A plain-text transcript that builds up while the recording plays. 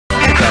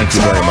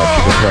Thank you very much.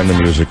 You can turn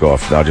the music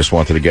off now. I just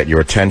wanted to get your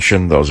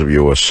attention. Those of you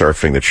who are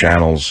surfing the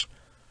channels,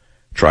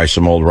 try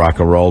some old rock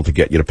and roll to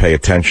get you to pay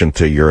attention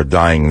to your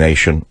dying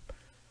nation.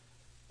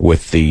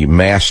 With the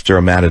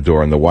master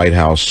matador in the White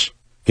House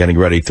getting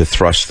ready to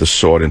thrust the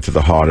sword into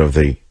the heart of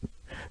the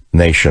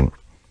nation.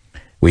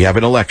 We have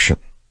an election.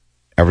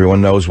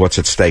 Everyone knows what's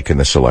at stake in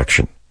this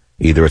election.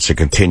 Either it's a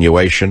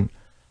continuation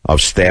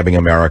of stabbing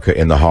America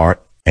in the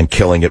heart and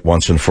killing it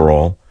once and for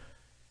all.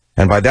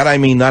 And by that I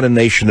mean not a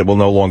nation that will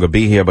no longer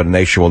be here, but a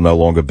nation will no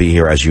longer be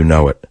here as you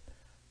know it.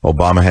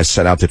 Obama has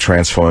set out to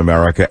transform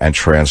America, and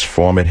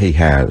transform it he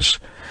has.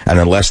 And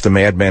unless the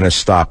madman is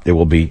stopped, it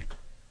will be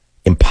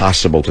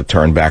impossible to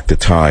turn back the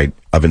tide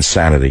of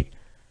insanity.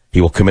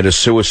 He will commit a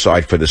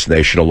suicide for this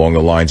nation along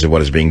the lines of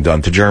what is being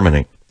done to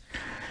Germany.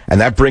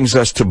 And that brings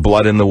us to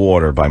Blood in the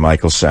Water by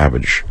Michael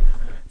Savage.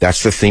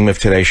 That's the theme of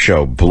today's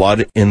show.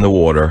 Blood in the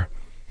water,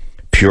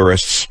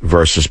 purists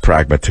versus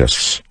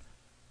pragmatists.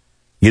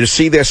 You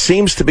see, there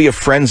seems to be a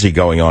frenzy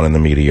going on in the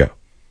media.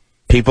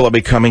 People are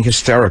becoming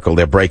hysterical.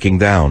 They're breaking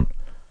down.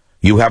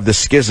 You have the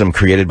schism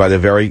created by the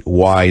very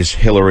wise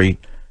Hillary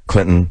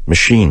Clinton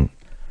machine,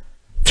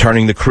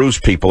 turning the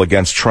Cruz people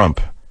against Trump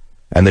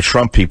and the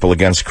Trump people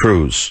against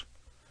Cruz.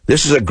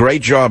 This is a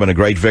great job and a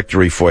great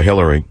victory for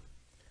Hillary.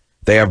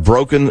 They have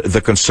broken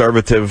the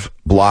conservative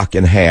bloc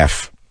in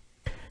half,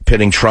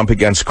 pitting Trump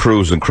against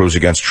Cruz and Cruz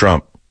against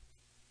Trump.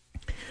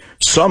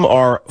 Some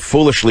are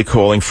foolishly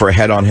calling for a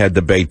head-on-head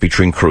debate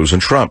between Cruz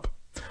and Trump,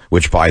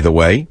 which, by the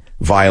way,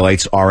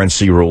 violates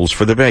RNC rules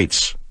for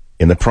debates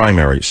in the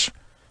primaries.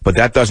 But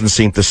that doesn't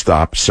seem to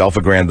stop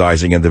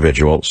self-aggrandizing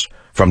individuals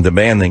from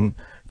demanding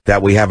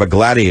that we have a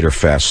gladiator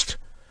fest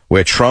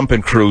where Trump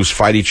and Cruz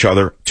fight each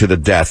other to the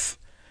death,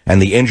 and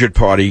the injured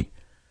party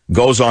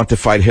goes on to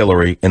fight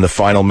Hillary in the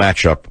final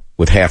matchup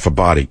with half a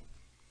body.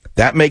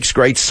 That makes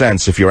great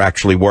sense if you're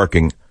actually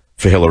working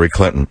for Hillary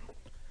Clinton.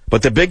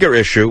 But the bigger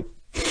issue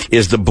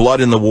is the blood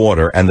in the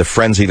water and the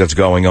frenzy that's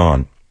going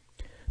on.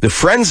 The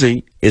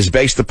frenzy is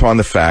based upon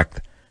the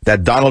fact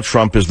that Donald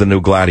Trump is the new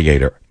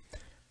gladiator.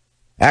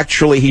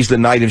 Actually, he's the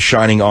knight in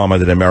shining armor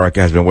that America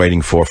has been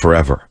waiting for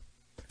forever.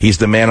 He's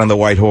the man on the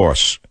white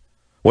horse.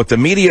 What the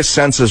media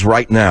senses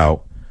right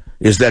now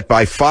is that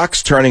by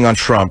Fox turning on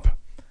Trump,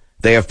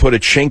 they have put a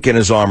chink in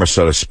his armor,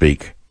 so to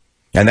speak.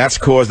 And that's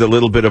caused a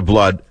little bit of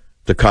blood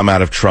to come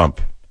out of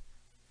Trump.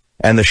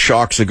 And the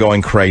sharks are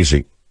going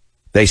crazy.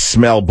 They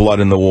smell blood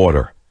in the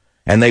water.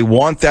 And they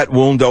want that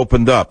wound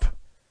opened up.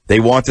 They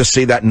want to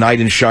see that knight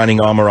in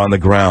shining armor on the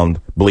ground,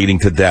 bleeding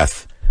to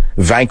death,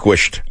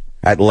 vanquished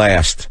at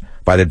last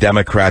by the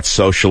Democrat,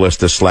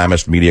 socialist,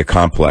 Islamist media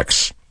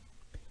complex.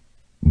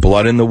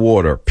 Blood in the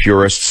water,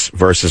 purists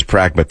versus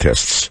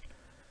pragmatists.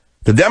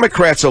 The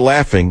Democrats are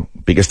laughing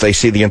because they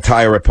see the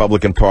entire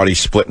Republican Party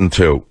split in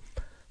two,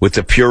 with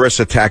the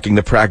purists attacking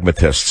the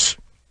pragmatists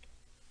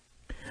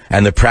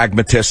and the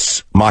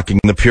pragmatists mocking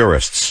the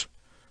purists.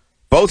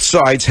 Both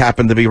sides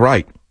happen to be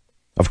right.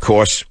 Of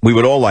course, we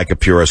would all like a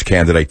purist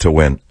candidate to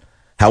win.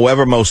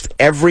 However, most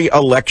every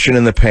election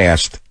in the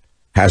past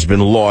has been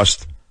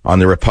lost on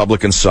the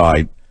Republican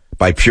side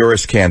by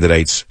purist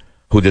candidates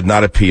who did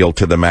not appeal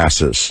to the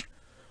masses.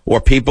 Or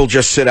people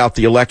just sit out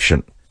the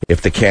election if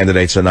the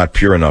candidates are not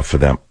pure enough for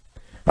them.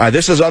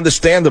 This is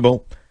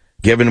understandable,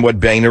 given what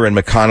Boehner and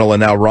McConnell and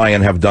now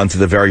Ryan have done to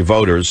the very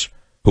voters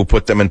who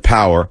put them in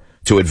power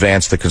to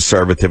advance the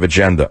conservative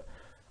agenda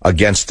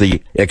against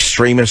the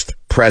extremist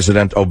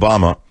President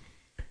Obama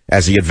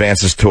as he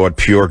advances toward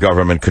pure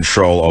government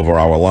control over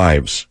our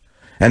lives.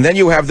 And then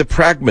you have the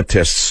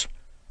pragmatists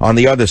on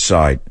the other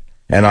side,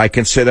 and I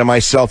consider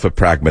myself a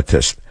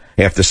pragmatist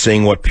after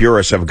seeing what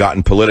purists have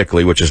gotten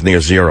politically, which is near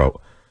zero.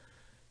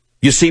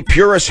 You see,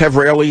 purists have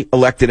rarely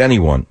elected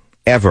anyone,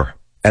 ever,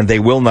 and they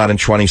will not in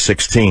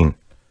 2016.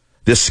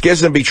 The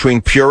schism between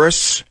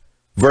purists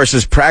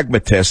versus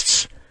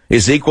pragmatists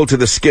is equal to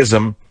the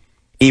schism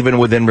even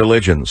within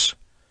religions.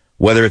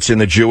 Whether it's in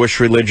the Jewish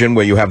religion,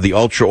 where you have the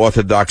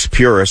ultra-Orthodox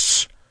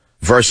purists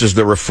versus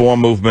the Reform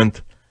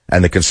movement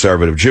and the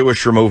conservative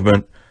Jewish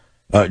movement,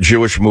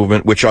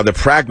 which are the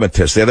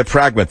pragmatists. They're the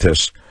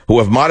pragmatists who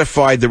have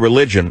modified the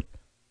religion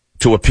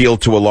to appeal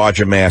to a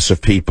larger mass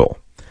of people.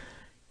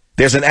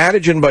 There's an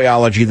adage in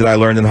biology that I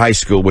learned in high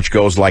school which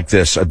goes like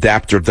this: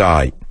 adapt or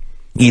die.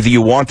 Either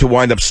you want to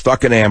wind up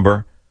stuck in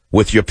amber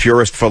with your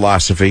purist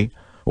philosophy,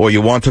 or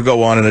you want to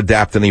go on and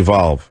adapt and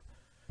evolve.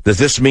 Does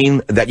this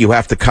mean that you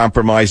have to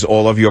compromise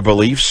all of your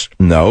beliefs?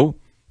 No,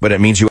 but it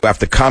means you have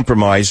to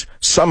compromise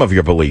some of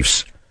your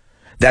beliefs.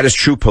 That is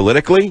true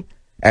politically,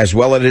 as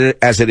well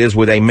as it is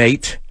with a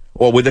mate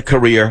or with a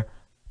career.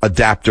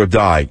 Adapt or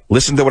die.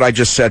 Listen to what I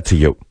just said to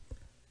you.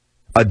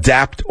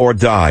 Adapt or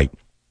die.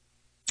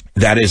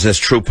 That is as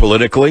true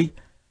politically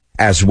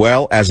as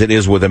well as it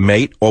is with a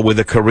mate or with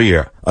a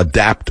career.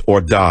 Adapt or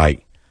die.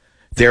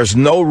 There's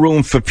no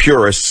room for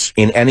purists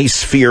in any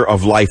sphere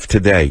of life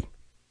today.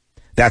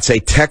 That's a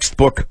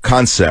textbook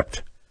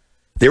concept.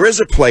 There is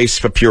a place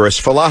for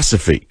purist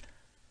philosophy,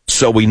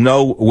 so we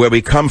know where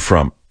we come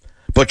from.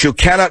 But you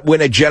cannot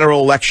win a general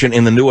election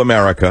in the new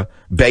America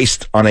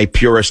based on a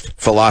purist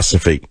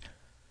philosophy.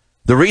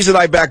 The reason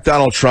I back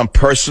Donald Trump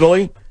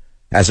personally,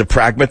 as a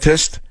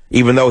pragmatist,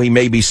 even though he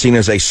may be seen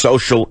as a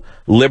social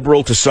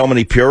liberal to so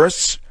many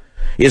purists,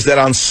 is that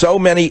on so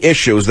many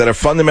issues that are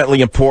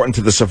fundamentally important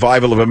to the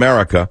survival of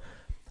America,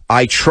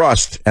 I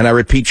trust, and I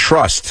repeat,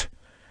 trust,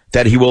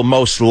 that he will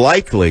most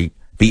likely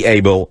be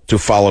able to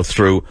follow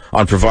through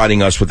on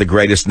providing us with the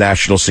greatest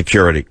national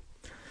security.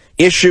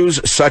 Issues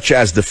such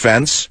as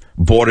defense,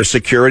 border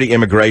security,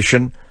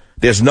 immigration,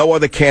 there's no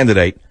other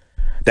candidate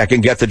that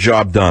can get the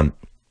job done.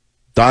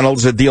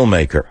 Donald's a deal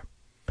maker.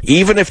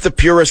 Even if the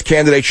purist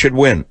candidate should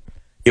win,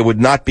 it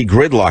would not be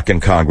gridlock in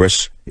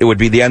Congress. It would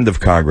be the end of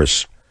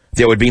Congress.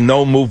 There would be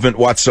no movement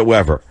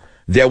whatsoever.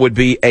 There would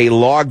be a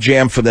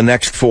logjam for the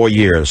next 4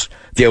 years.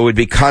 There would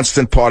be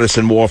constant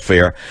partisan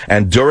warfare.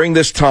 And during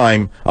this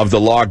time of the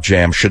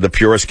logjam, should the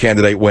purist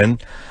candidate win,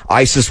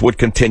 ISIS would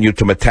continue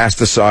to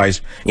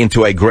metastasize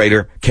into a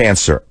greater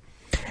cancer.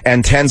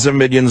 And tens of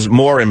millions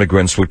more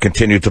immigrants would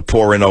continue to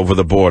pour in over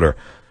the border.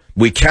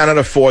 We cannot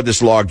afford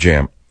this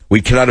logjam.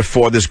 We cannot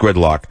afford this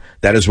gridlock.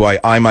 That is why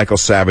I, Michael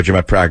Savage, am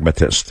a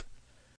pragmatist.